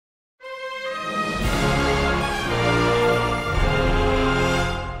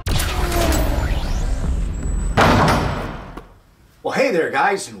Well, hey there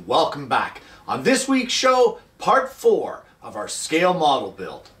guys, and welcome back. On this week's show, part 4 of our scale model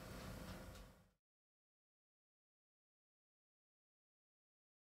build.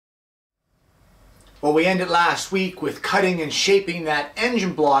 Well, we ended last week with cutting and shaping that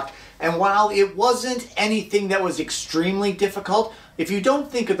engine block, and while it wasn't anything that was extremely difficult, if you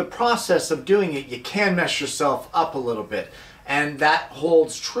don't think of the process of doing it, you can mess yourself up a little bit. And that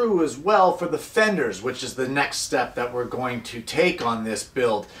holds true as well for the fenders, which is the next step that we're going to take on this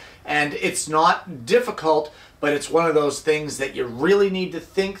build. And it's not difficult, but it's one of those things that you really need to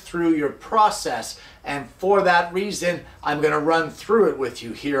think through your process. And for that reason, I'm going to run through it with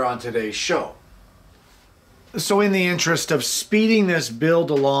you here on today's show. So in the interest of speeding this build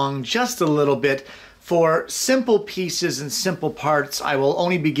along just a little bit, for simple pieces and simple parts, I will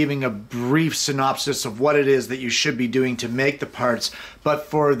only be giving a brief synopsis of what it is that you should be doing to make the parts. But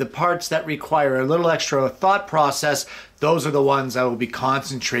for the parts that require a little extra thought process, those are the ones I will be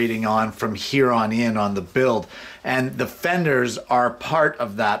concentrating on from here on in on the build. And the fenders are part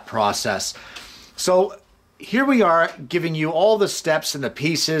of that process. So here we are giving you all the steps and the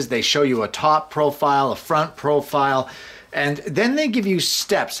pieces. They show you a top profile, a front profile, and then they give you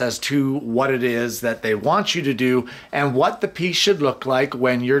steps as to what it is that they want you to do and what the piece should look like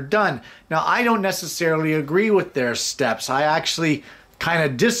when you're done. Now, I don't necessarily agree with their steps. I actually kind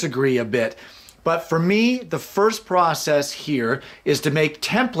of disagree a bit. But for me, the first process here is to make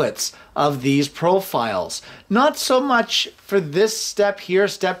templates of these profiles. Not so much for this step here,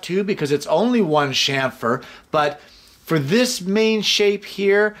 step 2, because it's only one chamfer, but for this main shape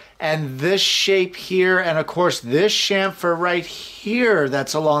here and this shape here, and of course this chamfer right here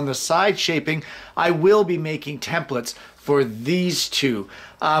that's along the side shaping, I will be making templates for these two.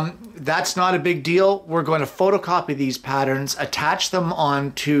 That's not a big deal. We're going to photocopy these patterns, attach them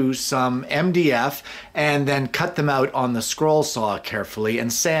onto some MDF, and then cut them out on the scroll saw carefully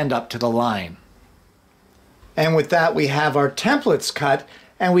and sand up to the line. And with that, we have our templates cut,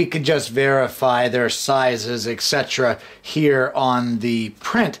 and we can just verify their sizes, etc. here on the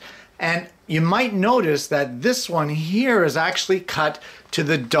print. And you might notice that this one here is actually cut to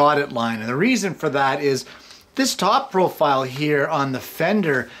the dotted line. And the reason for that is this top profile here on the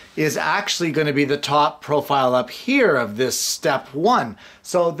fender is actually going to be the top profile up here of this step 1.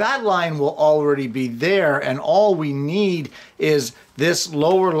 So that line will already be there, and all we need is this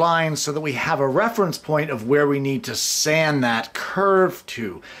lower line so that we have a reference point of where we need to sand that curve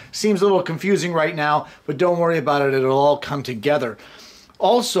to. Seems a little confusing right now, but don't worry about it, it'll all come together.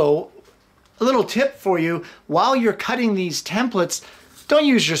 Also, a little tip for you, while you're cutting these templates, don't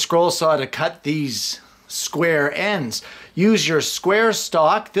use your scroll saw to cut these square ends. Use your square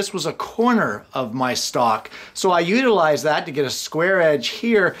stock. This was a corner of my stock, so I utilized that to get a square edge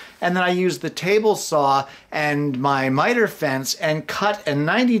here, and then I used the table saw and my miter fence and cut a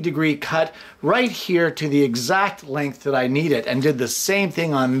 90-degree cut right here to the exact length that I needed, and did the same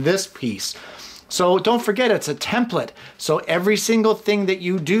thing on this piece. So don't forget, it's a template. So every single thing that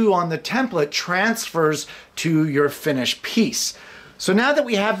you do on the template transfers to your finished piece. So now that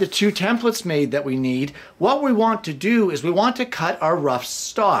we have the 2 templates made that we need, what we want to do is we want to cut our rough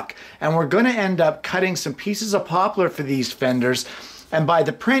stock. And we're going to end up cutting some pieces of poplar for these fenders. And by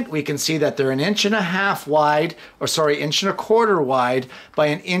the print, we can see that they're 1.5 inches wide, or sorry, 1.25 inches wide by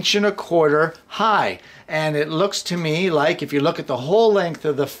 1.25 inches high. And it looks to me like if you look at the whole length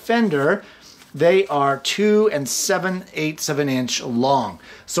of the fender, they are 2 7/8 of an inch long.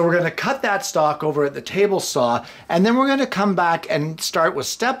 So we're going to cut that stock over at the table saw, and then we're going to come back and start with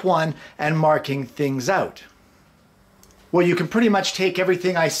step 1 and marking things out. Well, you can pretty much take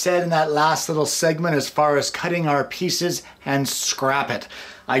everything I said in that last little segment as far as cutting our pieces and scrap it.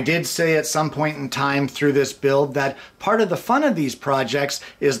 I did say at some point in time through this build that part of the fun of these projects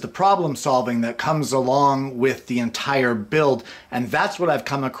is the problem solving that comes along with the entire build, and that's what I've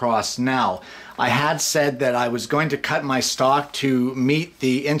come across now. I had said that I was going to cut my stock to meet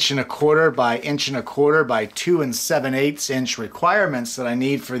the 1.25 inches by 1.25 inches by 2 7/8 inch requirements that I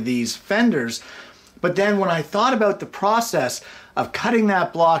need for these fenders. But then when I thought about the process of cutting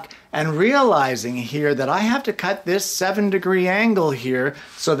that block and realizing here that I have to cut this 7-degree angle here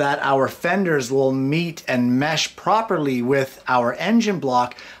so that our fenders will meet and mesh properly with our engine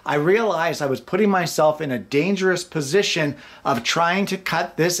block, I realized I was putting myself in a dangerous position of trying to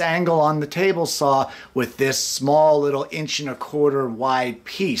cut this angle on the table saw with this small little 1.25 inch wide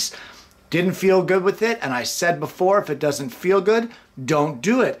piece. Didn't feel good with it, and I said before, if it doesn't feel good, don't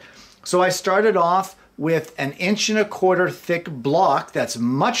do it. So I started off with an 1.25 inch thick block that's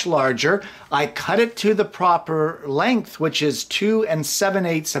much larger. I cut it to the proper length, which is 2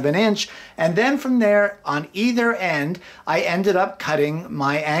 7/8 of an inch. And then from there, on either end, I ended up cutting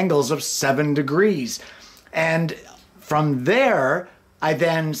my angles of 7 degrees. And from there, I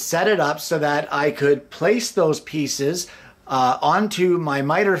then set it up so that I could place those pieces onto my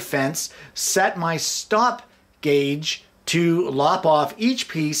miter fence, set my stop gauge to lop off each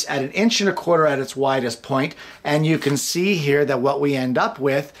piece at 1.25 inches at its widest point. And you can see here that what we end up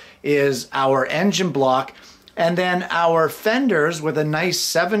with is our engine block and then our fenders with a nice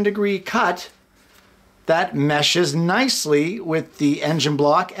 7-degree cut that meshes nicely with the engine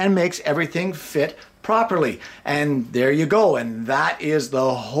block and makes everything fit properly. And there you go. And that is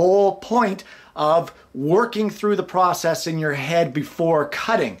the whole point of working through the process in your head before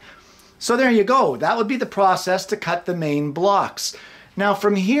cutting. So there you go. That would be the process to cut the main blocks. Now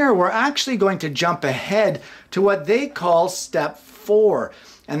from here, we're actually going to jump ahead to what they call step 4.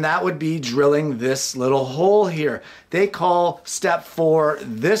 And that would be drilling this little hole here. They call step 4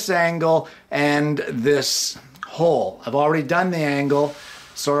 this angle and this hole. I've already done the angle.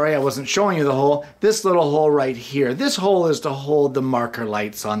 Sorry, I wasn't showing you the hole. This little hole right here. This hole is to hold the marker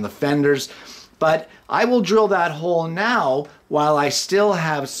lights on the fenders. But I will drill that hole now while I still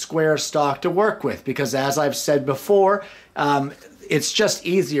have square stock to work with, because as I've said before, it's just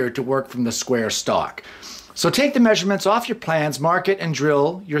easier to work from the square stock. So take the measurements off your plans, mark it, and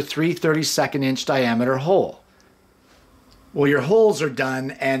drill your 3 32nd inch diameter hole. Well, your holes are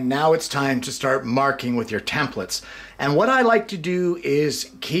done, and now it's time to start marking with your templates. And what I like to do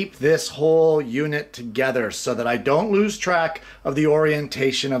is keep this whole unit together so that I don't lose track of the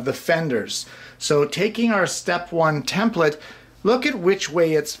orientation of the fenders. So taking our step 1 template, look at which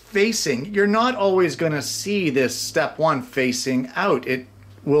way it's facing. You're not always going to see this step 1 facing out. It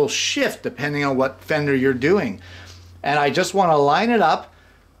will shift depending on what fender you're doing. And I just want to line it up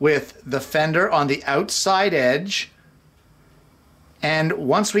with the fender on the outside edge. And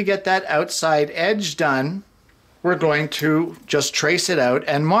once we get that outside edge done, we're going to just trace it out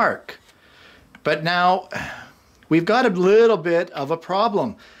and mark. But now we've got a little bit of a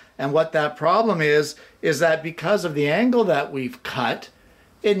problem. And what that problem is that because of the angle that we've cut,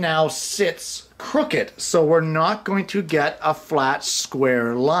 it now sits crooked. So we're not going to get a flat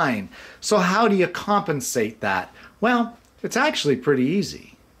square line. So how do you compensate that? Well, it's actually pretty easy.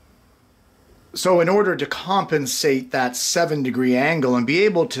 So in order to compensate that 7-degree angle and be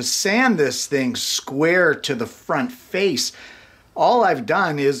able to sand this thing square to the front face, all I've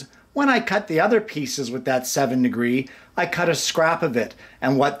done is when I cut the other pieces with that 7-degree, I cut a scrap of it.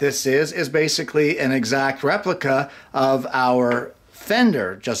 And what this is basically an exact replica of our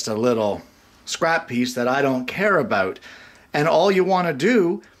fender, just a little scrap piece that I don't care about. And all you want to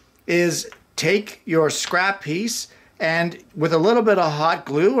do is take your scrap piece and with a little bit of hot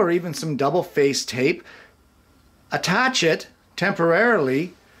glue or even some double-faced tape, attach it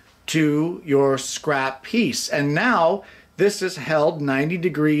temporarily to your scrap piece. And now this is held 90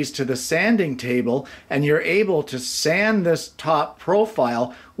 degrees to the sanding table, and you're able to sand this top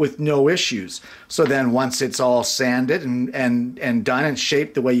profile with no issues. So then once it's all sanded and done and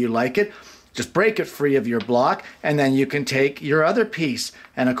shaped the way you like it, just break it free of your block, and then you can take your other piece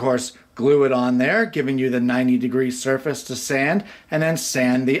and of course glue it on there, giving you the 90-degree surface to sand, and then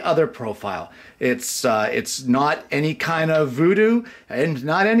sand the other profile. It's not any kind of voodoo and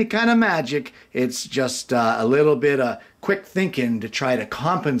not any kind of magic. It's just a little bit of quick thinking to try to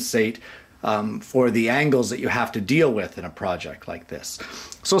compensate for the angles that you have to deal with in a project like this.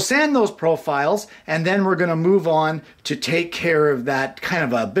 So sand those profiles, and then we're going to move on to take care of that kind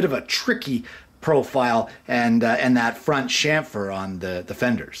of a bit of a tricky profile and that front chamfer on the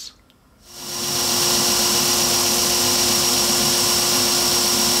fenders.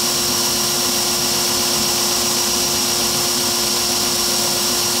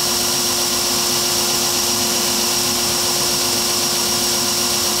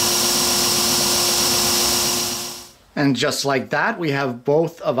 And just like that, we have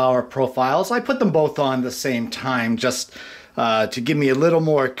both of our profiles. I put them both on at the same time just to give me a little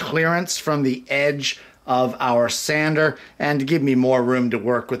more clearance from the edge of our sander and to give me more room to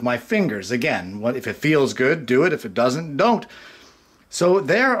work with my fingers. Again, if it feels good, do it. If it doesn't, don't. So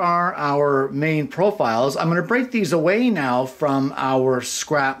there are our main profiles. I'm going to break these away now from our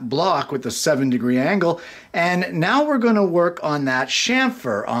scrap block with the 7-degree angle, and now we're going to work on that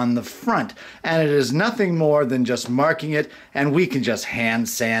chamfer on the front. And it is nothing more than just marking it, and we can just hand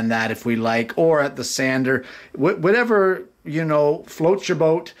sand that if we like, or at the sander. Whatever, you know, floats your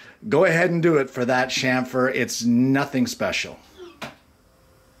boat, go ahead and do it for that chamfer. It's nothing special.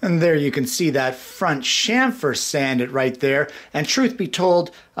 And there you can see that front chamfer sanded right there. And truth be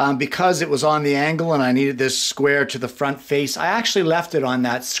told, because it was on the angle and I needed this square to the front face, I actually left it on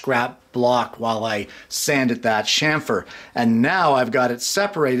that scrap block while I sanded that chamfer. And now I've got it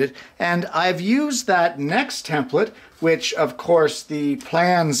separated, and I've used that next template, which of course the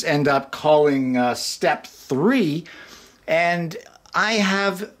plans end up calling step 3. And I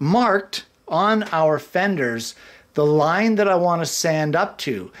have marked on our fenders the line that I want to sand up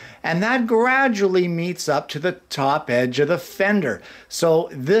to, and that gradually meets up to the top edge of the fender. So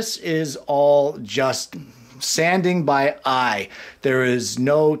this is all just sanding by eye. There is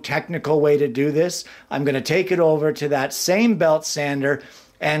no technical way to do this. I'm going to take it over to that same belt sander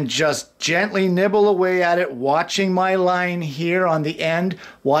and just gently nibble away at it, watching my line here on the end,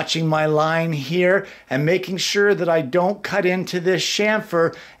 watching my line here, and making sure that I don't cut into this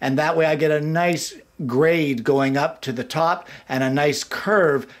chamfer, and that way I get a nice grade going up to the top and a nice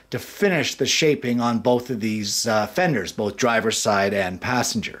curve to finish the shaping on both of these fenders, both driver's side and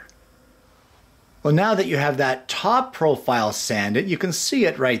passenger. Well, now that you have that top profile sanded, you can see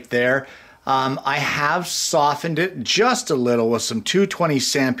it right there. I have softened it just a little with some 220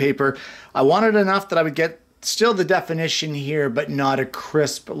 sandpaper. I wanted enough that I would get still the definition here, but not a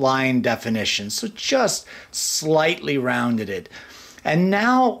crisp line definition. So just slightly rounded it. And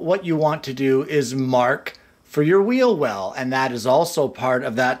now what you want to do is mark for your wheel well, and that is also part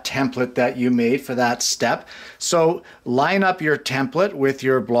of that template that you made for that step. So line up your template with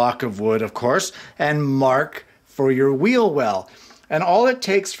your block of wood, of course, and mark for your wheel well. And all it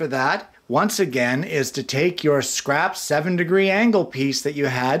takes for that, once again, is to take your scrap 7-degree angle piece that you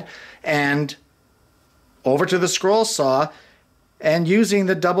had and over to the scroll saw, and using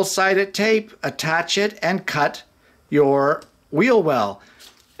the double-sided tape, attach it and cut your wheel well.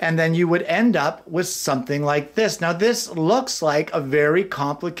 And then you would end up with something like this. Now this looks like a very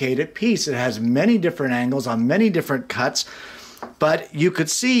complicated piece. It has many different angles on many different cuts, but you could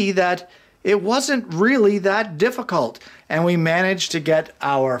see that it wasn't really that difficult. And we managed to get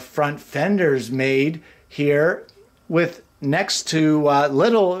our front fenders made here with next to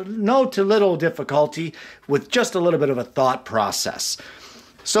little difficulty, with just a little bit of a thought process.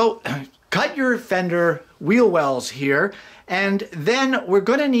 So cut your fender wheel wells here, and then we're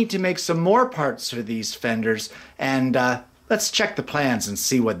going to need to make some more parts for these fenders, and let's check the plans and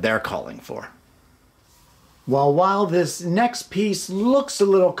see what they're calling for. Well, while this next piece looks a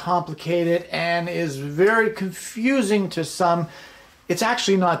little complicated and is very confusing to some, it's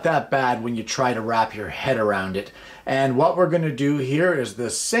actually not that bad when you try to wrap your head around it. And what we're going to do here is the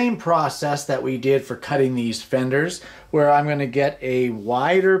same process that we did for cutting these fenders, where I'm going to get a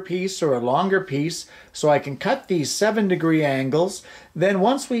wider piece or a longer piece so I can cut these 7-degree angles. Then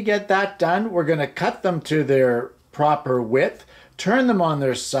once we get that done, we're going to cut them to their proper width, turn them on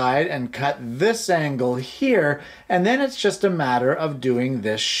their side, and cut this angle here, and then it's just a matter of doing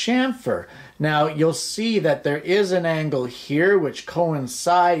this chamfer. Now you'll see that there is an angle here which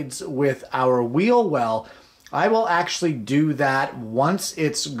coincides with our wheel well. I will actually do that once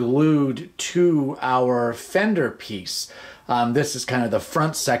it's glued to our fender piece. This is kind of the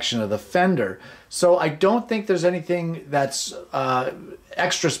front section of the fender. So I don't think there's anything that's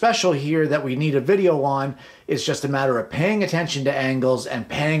extra special here that we need a video on. It's just a matter of paying attention to angles and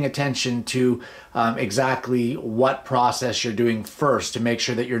paying attention to exactly what process you're doing first to make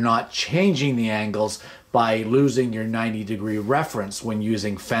sure that you're not changing the angles by losing your 90-degree reference when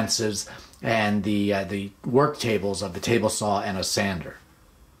using fences and the work tables of the table saw and a sander.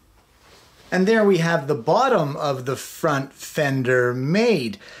 And there we have the bottom of the front fender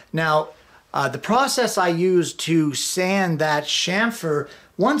made. Now, the process I used to sand that chamfer,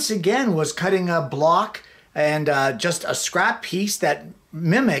 once again, was cutting a block and just a scrap piece that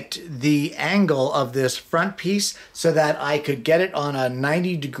mimicked the angle of this front piece so that I could get it on a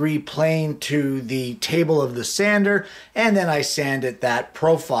 90-degree plane to the table of the sander, and then I sanded that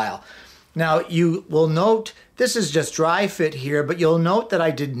profile. Now you will note, this is just dry fit here, but you'll note that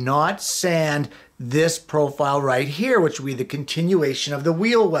I did not sand this profile right here, which will be the continuation of the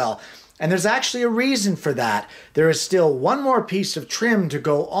wheel well. And there's actually a reason for that. There is still one more piece of trim to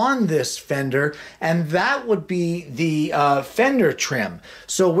go on this fender, and that would be the fender trim.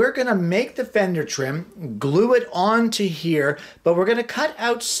 So we're going to make the fender trim, glue it onto here, but we're going to cut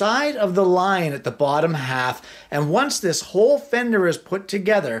outside of the line at the bottom half. And once this whole fender is put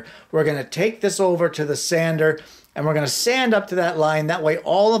together, we're going to take this over to the sander, and we're going to sand up to that line. That way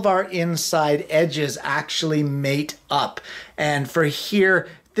all of our inside edges actually mate up. And for here,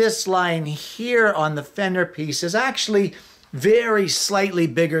 this line here on the fender piece is actually very slightly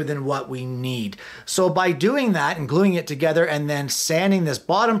bigger than what we need. So by doing that and gluing it together and then sanding this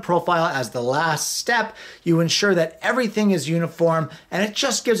bottom profile as the last step, you ensure that everything is uniform, and it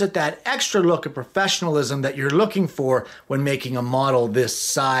just gives it that extra look of professionalism that you're looking for when making a model this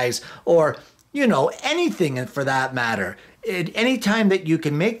size, or you know, anything for that matter. Any time that you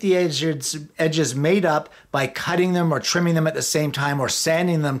can make the edges made up by cutting them or trimming them at the same time or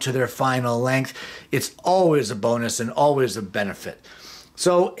sanding them to their final length, it's always a bonus and always a benefit.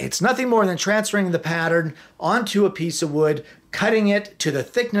 So it's nothing more than transferring the pattern onto a piece of wood, cutting it to the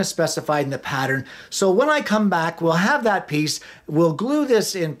thickness specified in the pattern. So when I come back, we'll have that piece, we'll glue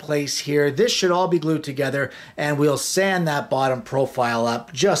this in place here. This should all be glued together, and we'll sand that bottom profile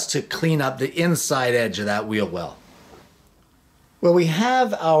up just to clean up the inside edge of that wheel well. Well, we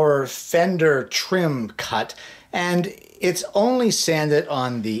have our fender trim cut, and it's only sanded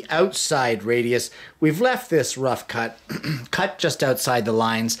on the outside radius. We've left this rough cut, cut just outside the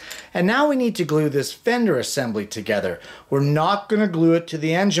lines, and now we need to glue this fender assembly together. We're not going to glue it to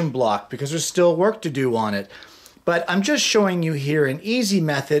the engine block because there's still work to do on it. But I'm just showing you here an easy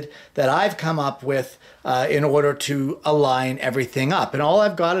method that I've come up with in order to align everything up. And all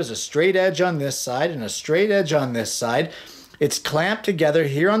I've got is a straight edge on this side and a straight edge on this side. It's clamped together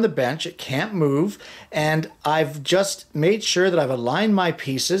here on the bench. It can't move. And I've just made sure that I've aligned my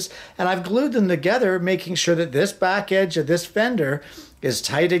pieces, and I've glued them together, making sure that this back edge of this fender is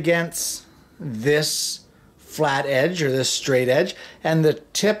tight against this flat edge or this straight edge, and the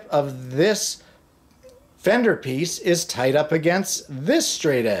tip of this fender piece is tight up against this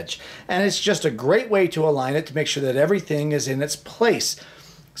straight edge. And it's just a great way to align it to make sure that everything is in its place.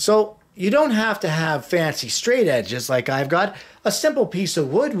 So you don't have to have fancy straight edges like I've got. A simple piece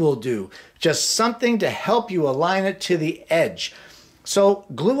of wood will do. Just something to help you align it to the edge. So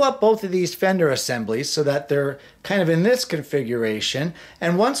glue up both of these fender assemblies so that they're kind of in this configuration.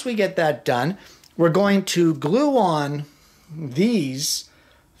 And once we get that done, we're going to glue on these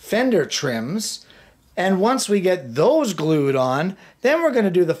fender trims. And once we get those glued on, then we're going to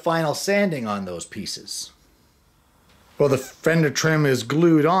do the final sanding on those pieces. Well, the fender trim is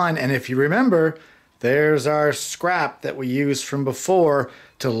glued on, and if you remember, there's our scrap that we used from before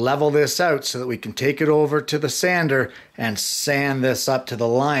to level this out so that we can take it over to the sander and sand this up to the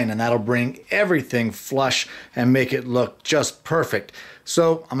line, and that'll bring everything flush and make it look just perfect.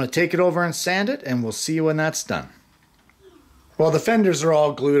 So I'm going to take it over and sand it, and we'll see you when that's done. Well, the fenders are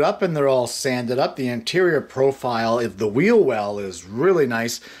all glued up and they're all sanded up. The interior profile of the wheel well is really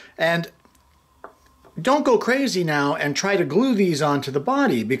nice, and don't go crazy now and try to glue these onto the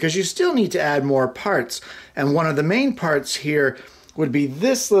body, because you still need to add more parts. And one of the main parts here would be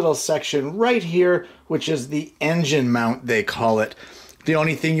this little section right here, which is the engine mount, they call it. The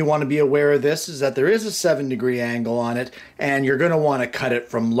only thing you want to be aware of this is that there is a 7-degree angle on it, and you're going to want to cut it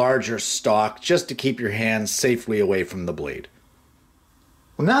from larger stock just to keep your hands safely away from the blade.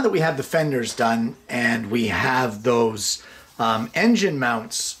 Well, now that we have the fenders done and we have those engine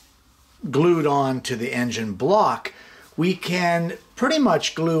mounts glued on to the engine block, we can pretty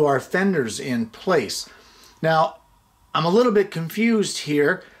much glue our fenders in place. Now, I'm a little bit confused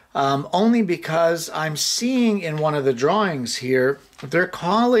here, only because I'm seeing in one of the drawings here, they're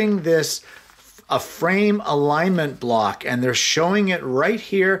calling this a frame alignment block, and they're showing it right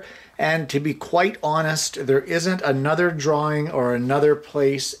here. And to be quite honest, there isn't another drawing or another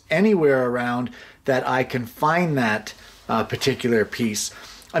place anywhere around that I can find that particular piece.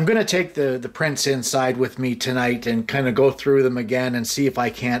 I'm going to take the prints inside with me tonight and kind of go through them again and see if I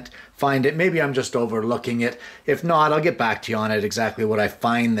can't find it. Maybe I'm just overlooking it. If not, I'll get back to you on it, exactly what I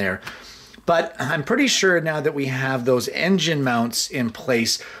find there. But I'm pretty sure now that we have those engine mounts in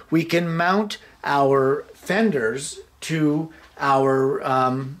place, we can mount our fenders to our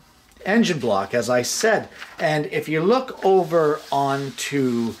engine block, as I said. And if you look over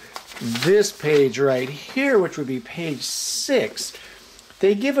onto this page right here, which would be page 6,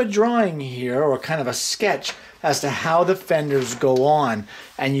 they give a drawing here, or kind of a sketch, as to how the fenders go on.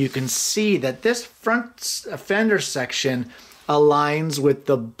 And you can see that this front fender section aligns with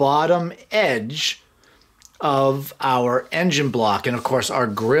the bottom edge of our engine block. And of course, our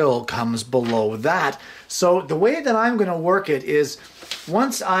grill comes below that. So the way that I'm going to work it is,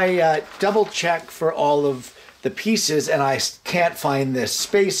 once I double check for all of the pieces and I can't find this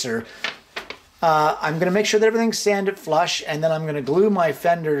spacer, I'm going to make sure that everything's sanded flush, and then I'm going to glue my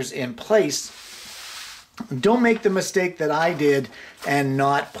fenders in place. Don't make the mistake that I did and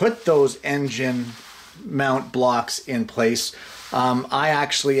not put those engine mount blocks in place. I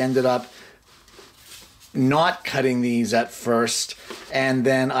actually ended up not cutting these at first, and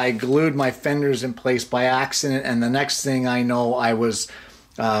then I glued my fenders in place by accident, and the next thing I know, I was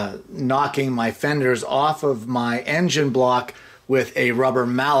knocking my fenders off of my engine block with a rubber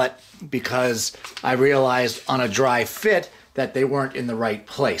mallet because I realized on a dry fit that they weren't in the right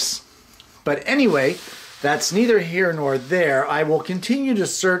place. But anyway, that's neither here nor there. I will continue to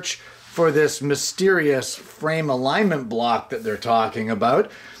search for this mysterious frame alignment block that they're talking about,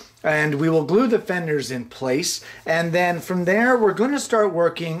 and we will glue the fenders in place, and then from there we're going to start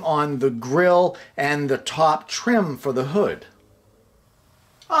working on the grille and the top trim for the hood.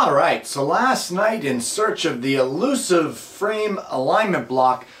 Alright, so last night, in search of the elusive frame alignment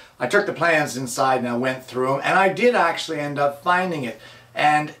block, I took the plans inside and I went through them, and I did actually end up finding it.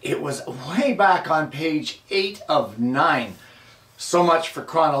 And it was way back on page 8 of 9. So much for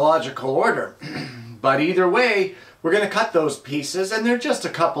chronological order. But either way, we're going to cut those pieces, and they're just a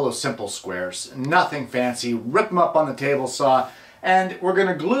couple of simple squares. Nothing fancy. Rip them up on the table saw, and we're going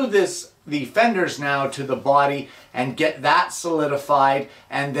to glue the fenders now to the body and get that solidified,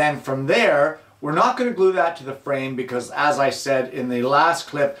 and then from there we're not going to glue that to the frame because, as I said in the last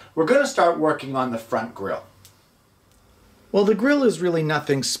clip, we're going to start working on the front grille. Well, the grille is really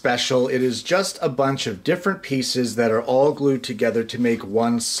nothing special. It is just a bunch of different pieces that are all glued together to make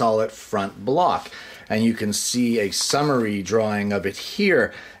one solid front block. And you can see a summary drawing of it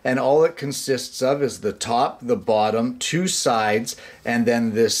here. And all it consists of is the top, the bottom, two sides, and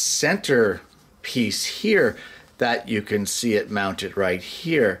then this center piece here that you can see it mounted right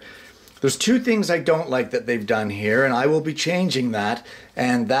here. There's two things I don't like that they've done here, and I will be changing that,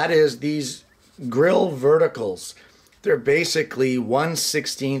 and that is these grille verticals. They're basically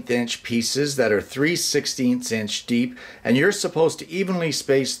 1/16 inch pieces that are 3/16 inch deep, and you're supposed to evenly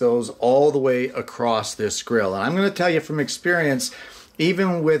space those all the way across this grille. And I'm going to tell you from experience,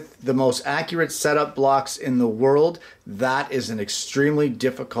 even with the most accurate setup blocks in the world, that is an extremely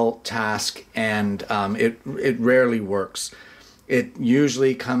difficult task, and it rarely works. It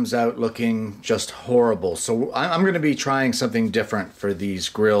usually comes out looking just horrible. So I'm going to be trying something different for these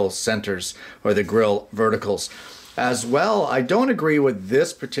grille centers, or the grille verticals. As well, I don't agree with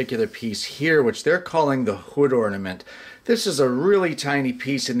this particular piece here, which they're calling the hood ornament. This is a really tiny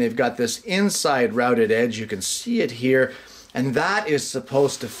piece, and they've got this inside routed edge. You can see it here, and that is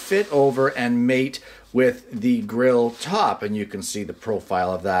supposed to fit over and mate with the grille top, and you can see the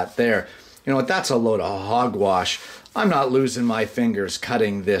profile of that there. You know what, that's a load of hogwash. I'm not losing my fingers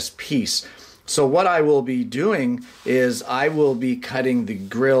cutting this piece. So what I will be doing is I will be cutting the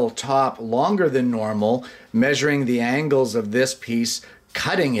grille top longer than normal, measuring the angles of this piece,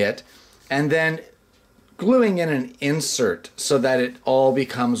 cutting it, and then gluing in an insert so that it all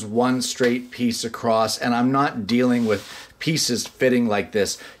becomes one straight piece across, and I'm not dealing with pieces fitting like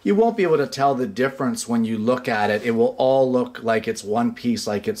this. You won't be able to tell the difference when you look at it. It will all look like it's one piece,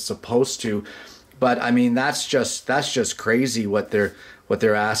 like it's supposed to. But I mean, that's just crazy what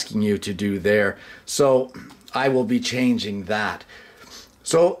they're asking you to do there. So I will be changing that.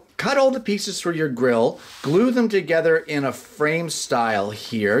 So cut all the pieces for your grille, glue them together in a frame style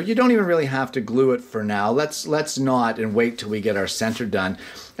here. You don't even really have to glue it for now. Let's not, and wait till we get our center done.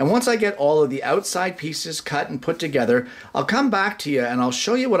 And once I get all of the outside pieces cut and put together, I'll come back to you and I'll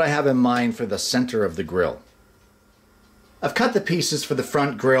show you what I have in mind for the center of the grille. I've cut the pieces for the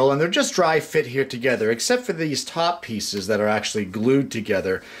front grille, and they're just dry fit here together, except for these top pieces that are actually glued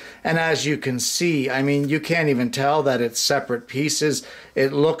together. And as you can see, I mean, you can't even tell that it's separate pieces.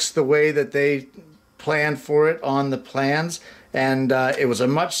 It looks the way that they planned for it on the plans, and it was a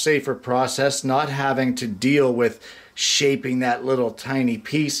much safer process, not having to deal with shaping that little tiny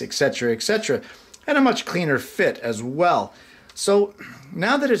piece, etc., etc., and a much cleaner fit as well. So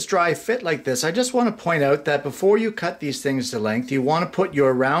now that it's dry fit like this, I just want to point out that before you cut these things to length, you want to put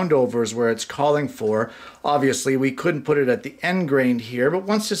your roundovers where it's calling for. Obviously, we couldn't put it at the end grain here, but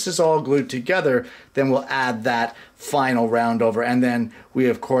once this is all glued together, then we'll add that final roundover, and then we,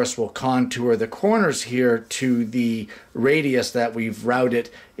 of course, will contour the corners here to the radius that we've routed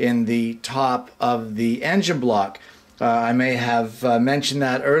in the top of the engine block. I may have mentioned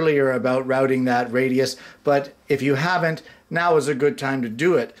that earlier about routing that radius, but if you haven't, now is a good time to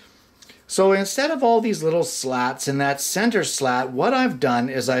do it. So instead of all these little slats in that center slat, what I've done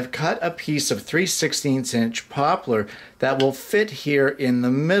is I've cut a piece of 3/16 inch poplar that will fit here in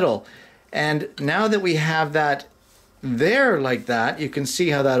the middle. And now that we have that there like that, you can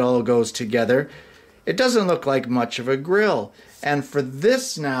see how that all goes together. It doesn't look like much of a grill. And for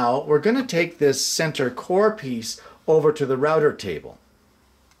this now, we're going to take this center core piece over to the router table.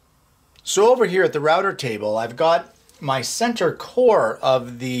 So over here at the router table, I've got my center core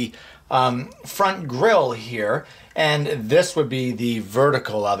of the front grille here, and this would be the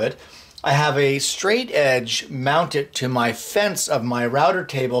vertical of it. I have a straight edge mounted to my fence of my router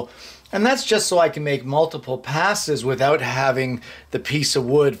table, and that's just so I can make multiple passes without having the piece of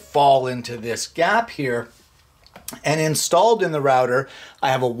wood fall into this gap here. And installed in the router, I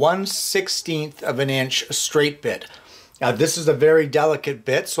have a 1/16 of an inch straight bit. Now this is a very delicate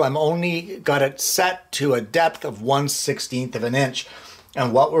bit, so I'm only got it set to a depth of 1/16 of an inch.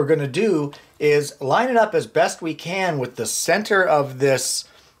 And what we're going to do is line it up as best we can with the center of this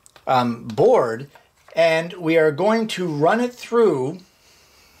board, and we are going to run it through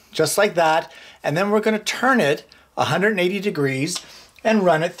just like that, and then we're going to turn it 180 degrees and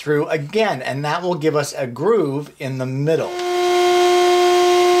run it through again, and that will give us a groove in the middle.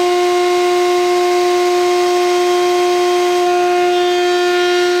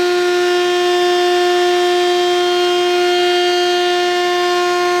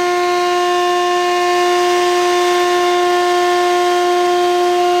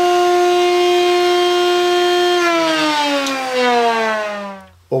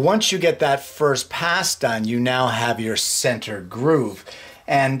 Well, once you get that first pass done, you now have your center groove.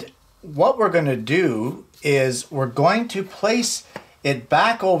 And what we're going to do is we're going to place it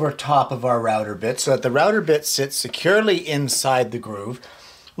back over top of our router bit so that the router bit sits securely inside the groove.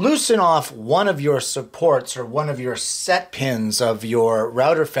 Loosen off one of your supports or one of your set pins of your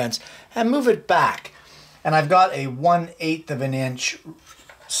router fence and move it back. And I've got a 1/8 of an inch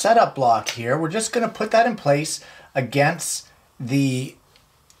setup block here. We're just going to put that in place against the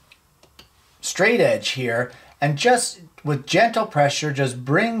straight edge here, and just with gentle pressure just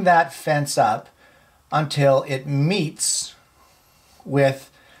bring that fence up until it meets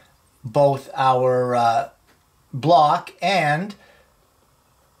with both our block and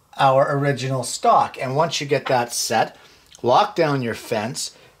our original stock. And once you get that set, lock down your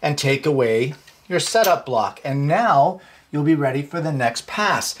fence and take away your setup block, and now you'll be ready for the next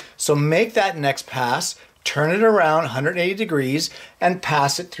pass. So make that next pass, turn it around 180 degrees and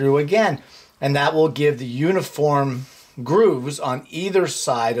pass it through again. And that will give the uniform grooves on either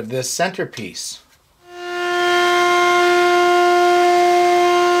side of this centerpiece.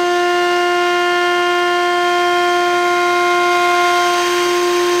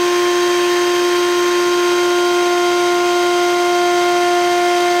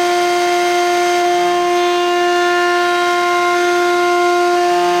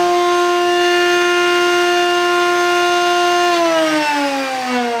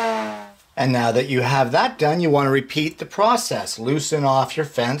 And now that you have that done, you want to repeat the process. Loosen off your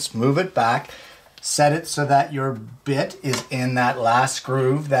fence, move it back, set it so that your bit is in that last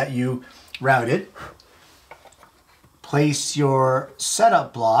groove that you routed. Place your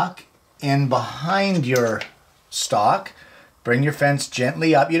setup block in behind your stock. Bring your fence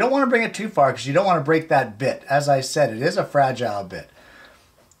gently up. You don't want to bring it too far because you don't want to break that bit. As I said, it is a fragile bit.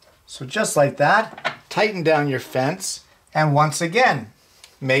 So just like that, tighten down your fence, and once again,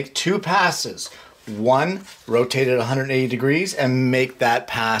 make two passes. One, rotate it 180 degrees and make that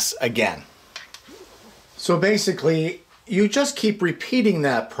pass again. So basically, you just keep repeating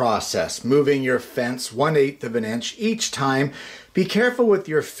that process, moving your fence 1/8 of an inch each time. Be careful with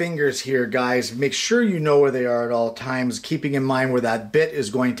your fingers here, guys. Make sure you know where they are at all times, keeping in mind where that bit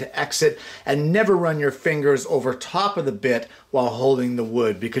is going to exit, and never run your fingers over top of the bit while holding the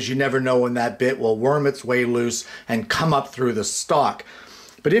wood, because you never know when that bit will worm its way loose and come up through the stock.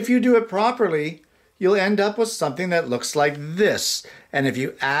 But if you do it properly, you'll end up with something that looks like this. And if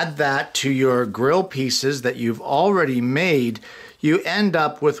you add that to your grill pieces that you've already made, you end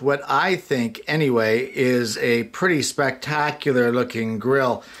up with what I think, anyway, is a pretty spectacular looking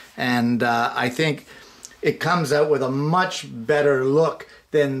grill. And I think it comes out with a much better look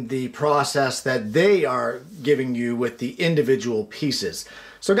than the process that they are giving you with the individual pieces.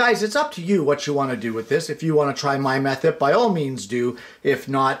 So guys, it's up to you what you want to do with this. If you want to try my method, by all means do. If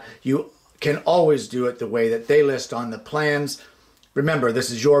not, you can always do it the way that they list on the plans. Remember,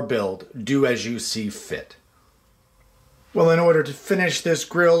 this is your build. Do as you see fit. Well, in order to finish this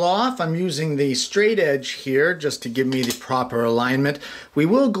grill off, I'm using the straight edge here just to give me the proper alignment. We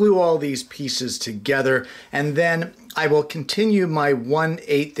will glue all these pieces together, and then I will continue my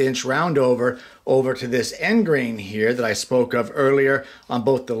 1/8 inch round over to this end grain here that I spoke of earlier on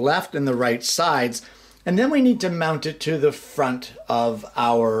both the left and the right sides. And then we need to mount it to the front of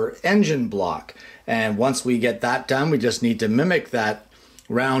our engine block. And once we get that done, we just need to mimic that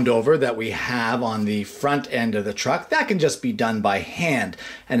round over that we have on the front end of the truck. That can just be done by hand.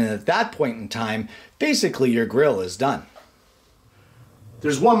 And then at that point in time, basically your grill is done.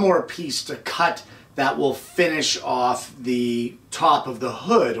 There's one more piece to cut that will finish off the top of the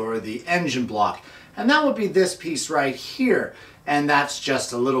hood or the engine block. And that would be this piece right here. And that's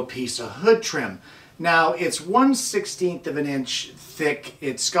just a little piece of hood trim. Now it's 1/16 of an inch thick.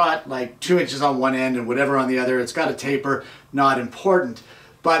 It's got like 2 inches on one end and whatever on the other. It's got a taper, not important.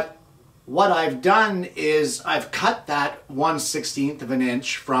 But what I've done is I've cut that 1/16 of an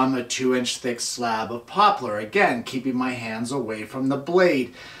inch from a 2-inch thick slab of poplar. Again, keeping my hands away from the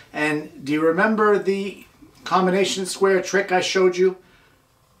blade. And do you remember the combination square trick I showed you?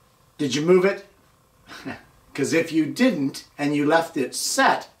 Did you move it? Because if you didn't and you left it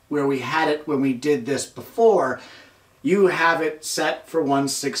set where we had it when we did this before, you have it set for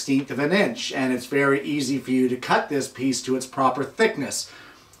 1/16 of an inch, and it's very easy for you to cut this piece to its proper thickness.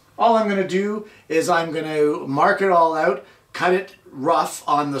 All I'm going to do is I'm going to mark it all out, cut it rough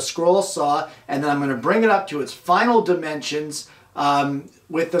on the scroll saw, and then I'm going to bring it up to its final dimensions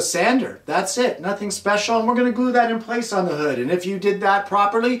with the sander. That's it, nothing special, and we're going to glue that in place on the hood. And if you did that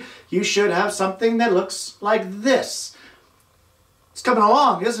properly, you should have something that looks like this. It's coming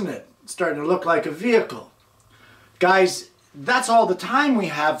along, isn't it? It's starting to look like a vehicle. Guys, that's all the time we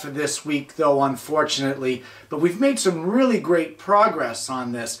have for this week, though, unfortunately. But we've made some really great progress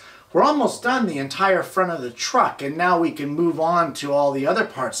on this. We're almost done the entire front of the truck, and now we can move on to all the other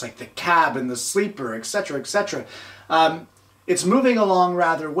parts, like the cab and the sleeper, etc., etc. It's moving along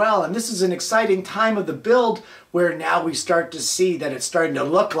rather well, and this is an exciting time of the build where now we start to see that it's starting to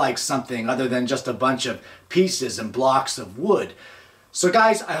look like something other than just a bunch of pieces and blocks of wood. So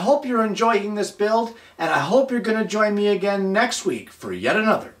guys, I hope you're enjoying this build, and I hope you're going to join me again next week for yet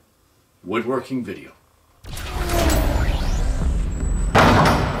another woodworking video.